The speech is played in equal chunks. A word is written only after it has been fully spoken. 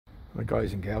My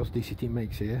guys and gals,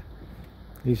 dctmakes here.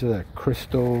 These are the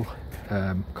crystal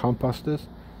composters,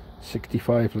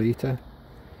 65 litre,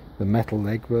 the metal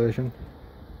leg version.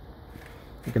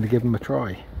 I'm going to give them a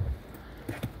try.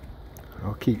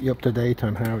 I'll keep you up to date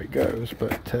on how it goes,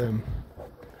 but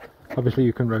obviously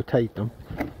you can rotate them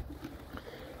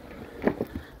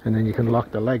and then you can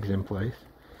lock the legs in place,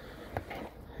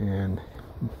 and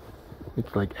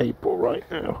it's like April right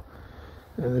now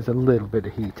and there's a little bit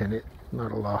of heat in it,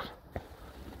 not a lot.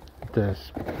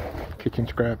 There's kitchen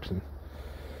scraps and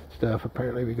stuff.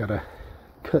 Apparently we gotta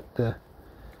cut the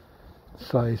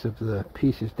size of the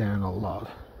pieces down a lot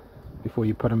before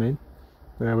you put them in.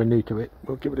 Now we're new to it,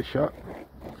 we'll give it a shot.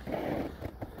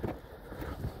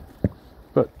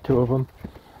 But two of them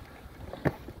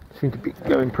seem to be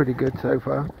going pretty good so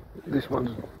far. This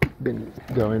one's been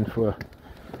going for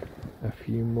a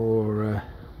few more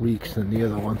weeks than the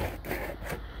other one.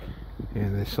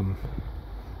 And there's some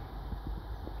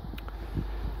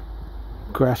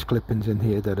grass clippings in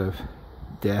here that have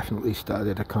definitely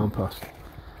started to compost.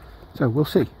 So we'll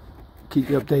see. Keep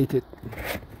you updated.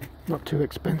 Not too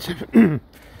expensive.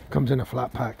 Comes in a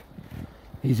flat pack.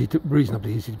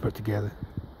 Reasonably easy to put together.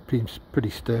 Pretty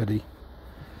sturdy.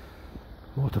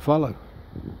 More to follow.